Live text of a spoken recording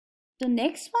The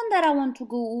next one that I want to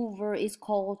go over is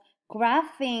called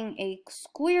graphing a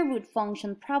square root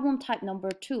function, problem type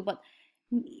number 2. But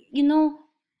you know,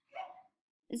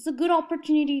 it's a good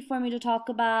opportunity for me to talk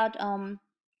about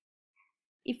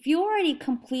if you already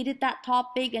completed that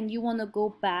topic and you want to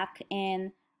go back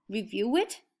and review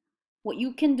it, what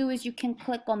you can do is you can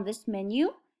click on this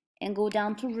menu and go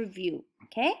down to review,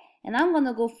 okay? And I'm going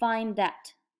to go find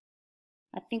that.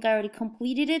 I think I already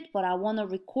completed it, but I want to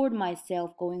record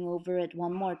myself going over it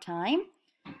one more time.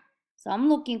 So I'm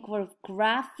looking for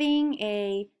graphing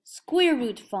a square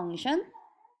root function.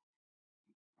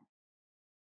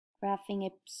 Graphing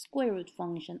a square root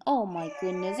function. Oh my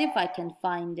goodness, if I can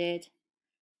find it.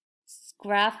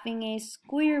 Graphing a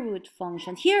square root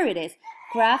function. Here it is.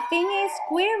 Graphing a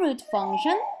square root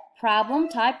function, problem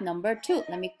type number 2.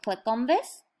 Let me click on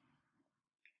this.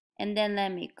 And then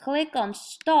let me click on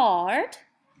start.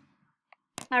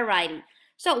 Alrighty.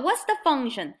 So what's the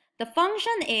function? The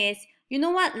function is, you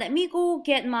know what? Let me go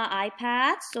get my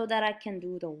iPad so that I can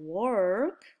do the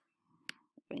work.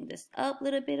 Bring this up a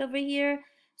little bit over here.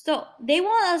 So they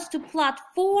want us to plot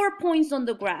 4 points on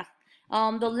the graph.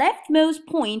 The leftmost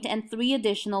point and 3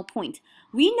 additional points.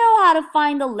 We know how to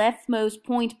find the leftmost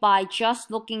point by just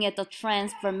looking at the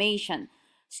transformation.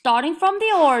 Starting from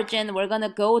the origin, we're going to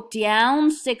go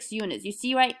down 6 units. You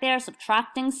see right there,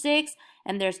 subtracting 6,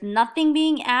 and there's nothing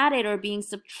being added or being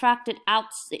subtracted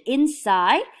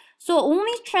inside. So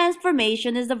only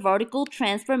transformation is the vertical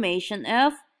transformation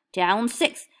of down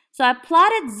 6. So I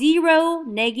plotted 0,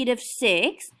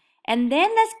 -6. And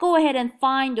then let's go ahead and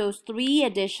find those 3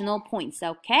 additional points,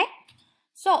 okay?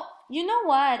 So, you know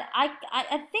what?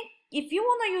 I think if you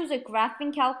want to use a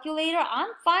graphing calculator,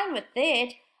 I'm fine with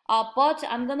it. But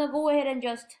I'm going to go ahead and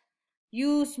just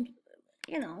use,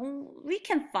 we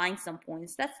can find some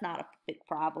points. That's not a big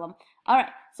problem. All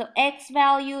right, so X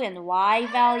value and Y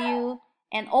value.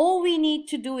 And all we need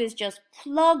to do is just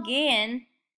plug in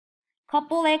a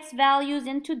couple X values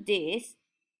into this.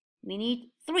 We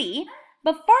need 3.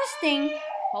 But first thing,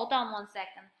 hold on one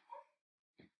second.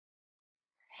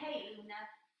 Hey, Luna,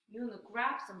 you're going to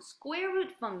grab some square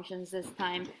root functions this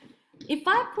time. If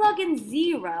I plug in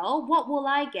 0, what will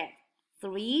I get?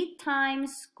 3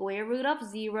 times square root of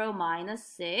 0 minus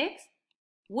 6,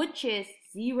 which is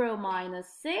 0 minus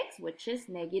 6, which is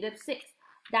 -6.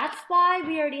 That's why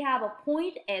we already have a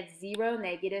point at 0,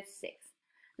 -6.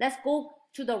 Let's go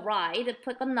to the right and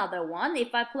pick another one.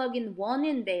 If I plug in 1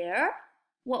 in there,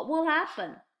 what will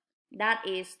happen? That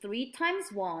is 3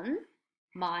 times 1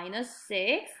 minus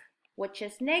 6, which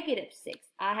is -6.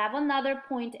 I have another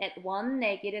point at 1,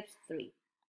 -3.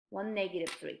 1,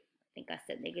 -3. I think I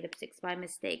said -6 by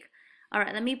mistake. All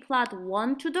right, let me plot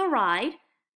 1 to the right,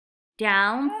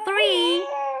 down 3.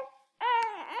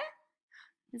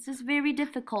 This is very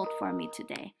difficult for me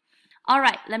today. All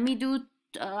right, let me do,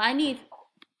 I need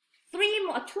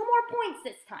 2 more points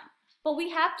this time. But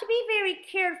we have to be very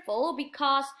careful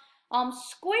because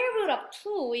square root of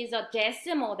 2 is a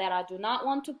decimal that I do not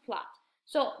want to plot.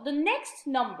 So the next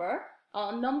number,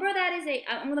 that is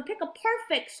I'm going to pick a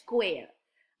perfect square.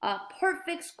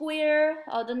 Perfect square,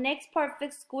 the next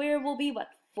perfect square will be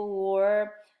what?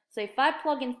 4. So if I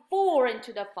plug in 4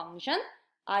 into the function,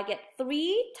 I get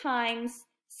 3 times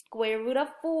square root of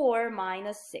 4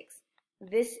 minus 6.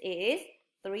 This is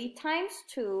 3 times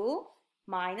 2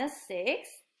 minus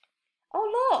 6. Oh,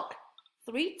 look,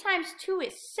 3 times 2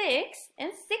 is 6,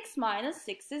 and 6 minus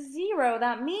 6 is 0.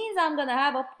 That means I'm going to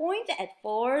have a point at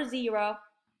 4, 0.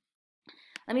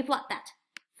 Let me plot that.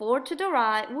 4 to the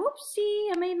right.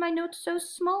 Whoopsie, I made my note so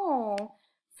small.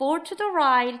 4 to the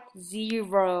right,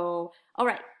 0. All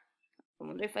right, I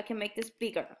wonder if I can make this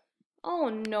bigger. Oh,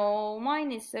 no,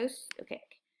 mine is so... Okay,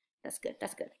 that's good,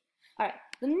 that's good. All right,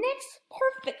 the next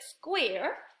perfect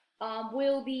square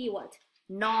will be what?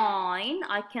 9.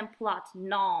 I can plot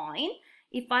 9.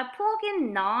 If I plug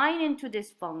in 9 into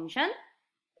this function,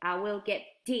 I will get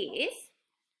this.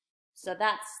 So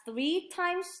that's 3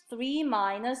 times 3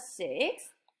 minus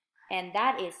 6. And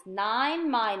that is 9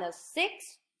 minus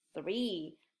 6,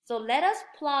 3. So let us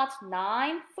plot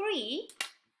 9, 3.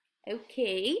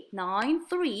 Okay, 9,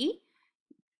 3.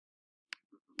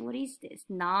 What is this?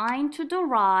 9 to the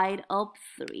right, up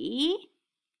 3.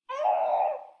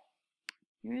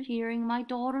 You're hearing my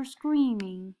daughter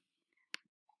screaming.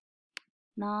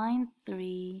 9,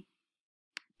 3.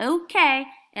 Okay,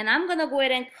 and I'm going to go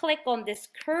ahead and click on this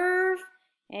curve.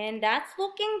 And that's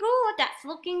looking good. That's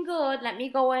looking good. Let me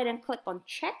go ahead and click on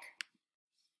check.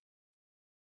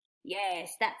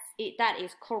 Yes, that's it. That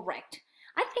is correct.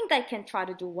 I think I can try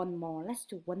to do one more. Let's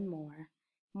do one more.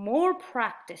 More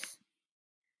practice.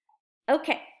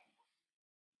 Okay.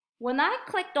 when I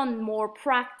clicked on more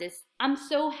practice, I'm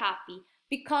so happy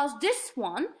because this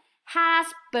one has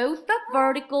both the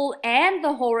vertical and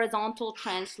the horizontal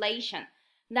translation.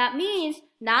 That means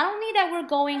not only that we're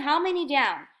going how many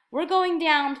down? We're going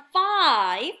down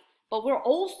 5, but we're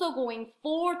also going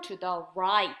 4 to the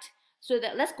right. So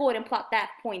that let's go ahead and plot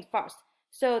that point first.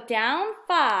 So down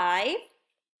 5,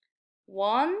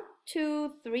 1,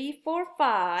 2, 3, 4,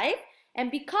 5. And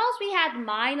because we had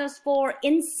 -4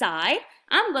 inside,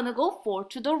 I'm going to go 4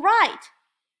 to the right.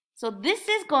 So this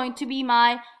is going to be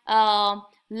my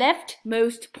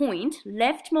leftmost point.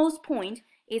 Leftmost point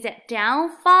is at down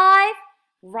 5,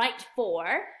 right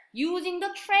 4, using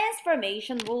the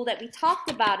transformation rule that we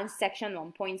talked about in section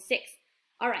 1.6.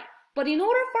 All right, but in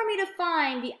order for me to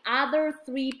find the other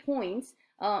 3 points,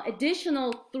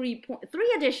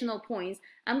 three additional points,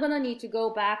 I'm going to need to go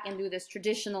back and do this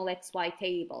traditional XY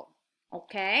table.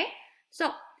 Okay,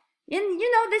 so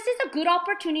this is a good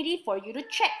opportunity for you to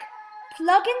check.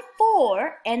 Plug in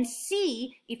 4 and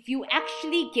see if you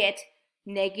actually get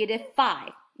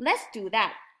 -5. Let's do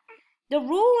that. The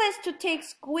rule is to take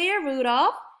square root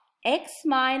of x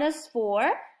minus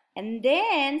 4 and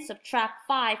then subtract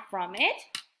 5 from it.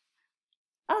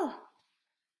 Oh,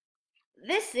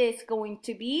 this is going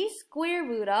to be square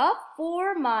root of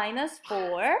 4 minus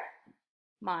 4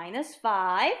 minus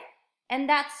 5. And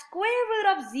that's square root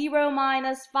of 0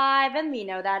 minus 5. And we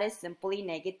know that is simply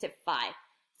 -5.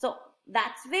 So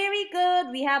that's very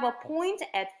good. We have a point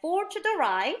at 4 to the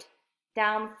right,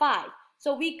 down 5.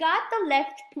 So we got the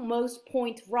leftmost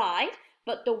point right,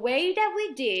 but the way that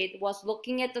we did was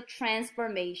looking at the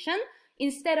transformation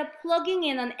instead of plugging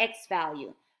in an x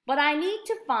value. But I need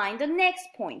to find the next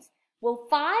points. Will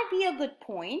 5 be a good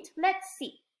point? Let's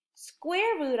see.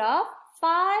 Square root of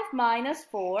 5 minus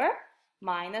 4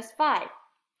 minus 5.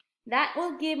 That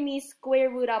will give me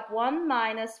square root of 1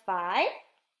 minus 5,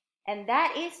 and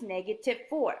that is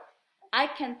 -4. I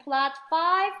can plot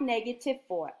 5,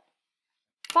 -4.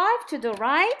 5 to the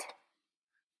right,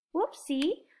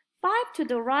 whoopsie, 5 to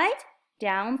the right,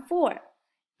 down 4.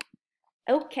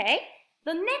 Okay,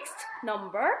 the next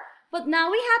number, but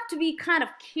now we have to be kind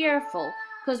of careful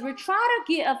because we're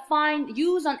trying to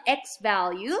use an x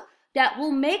value that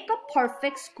will make a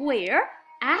perfect square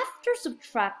after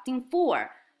subtracting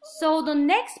 4. So the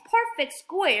next perfect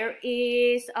square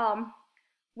is,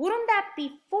 wouldn't that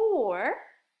be 4?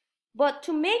 But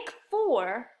to make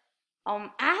 4,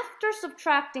 after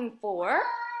subtracting 4,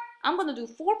 I'm going to do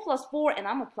 4 plus 4 and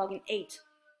I'm going to plug in 8.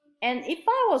 And if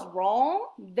I was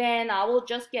wrong, then I will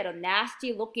just get a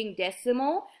nasty looking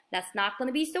decimal. That's not going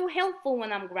to be so helpful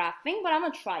when I'm graphing, but I'm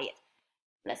going to try it.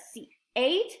 Let's see.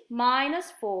 8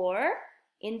 minus 4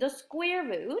 in the square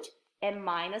root and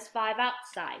minus 5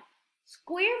 outside.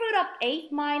 Square root of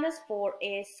 8 minus 4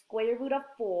 is square root of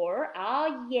 4.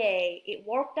 Oh, yay. It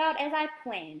worked out as I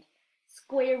planned.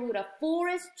 Square root of 4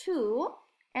 is 2,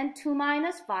 and 2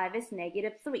 minus 5 is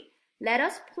 -3. Let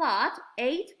us plot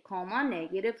 8,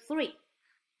 -3.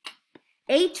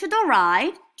 8 to the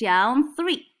right, down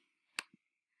 3.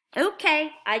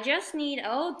 Okay, I just need,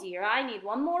 oh dear, I need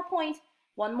one more point.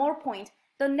 One more point.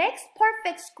 The next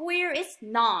perfect square is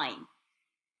 9.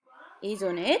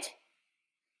 Isn't it?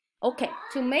 Okay,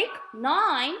 to make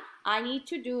 9, I need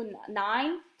to do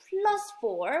 9 plus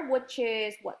 4, which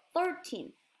is what,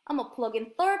 13. I'm going to plug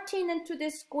in 13 into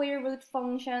this square root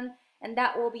function, and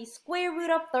that will be square root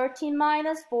of 13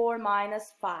 minus 4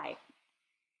 minus 5.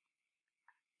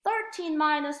 13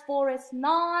 minus 4 is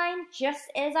 9,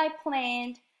 just as I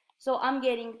planned. So I'm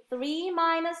getting 3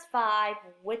 minus 5,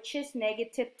 which is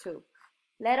 -2.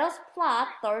 Let us plot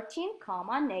 13,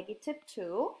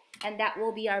 -2, and that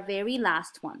will be our very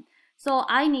last one. So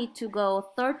I need to go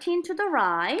 13 to the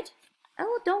right.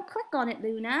 Oh, don't click on it,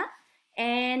 Luna.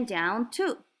 And down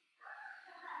 2.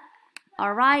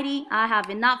 Alrighty, I have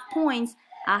enough points.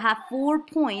 I have 4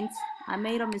 points. I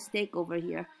made a mistake over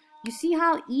here. You see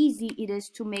how easy it is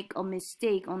to make a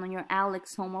mistake on your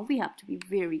ALEKS homework? We have to be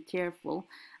very careful.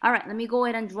 Alright, let me go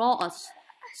ahead and draw a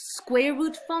square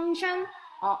root function.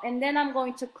 And then I'm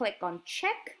going to click on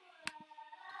check.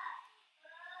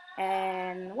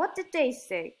 And what did they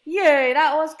say? Yay,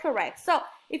 that was correct. So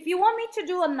if you want me to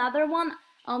do another one,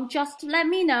 just let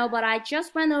me know. But I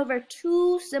just went over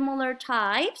 2 similar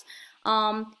types.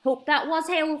 Hope that was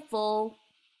helpful.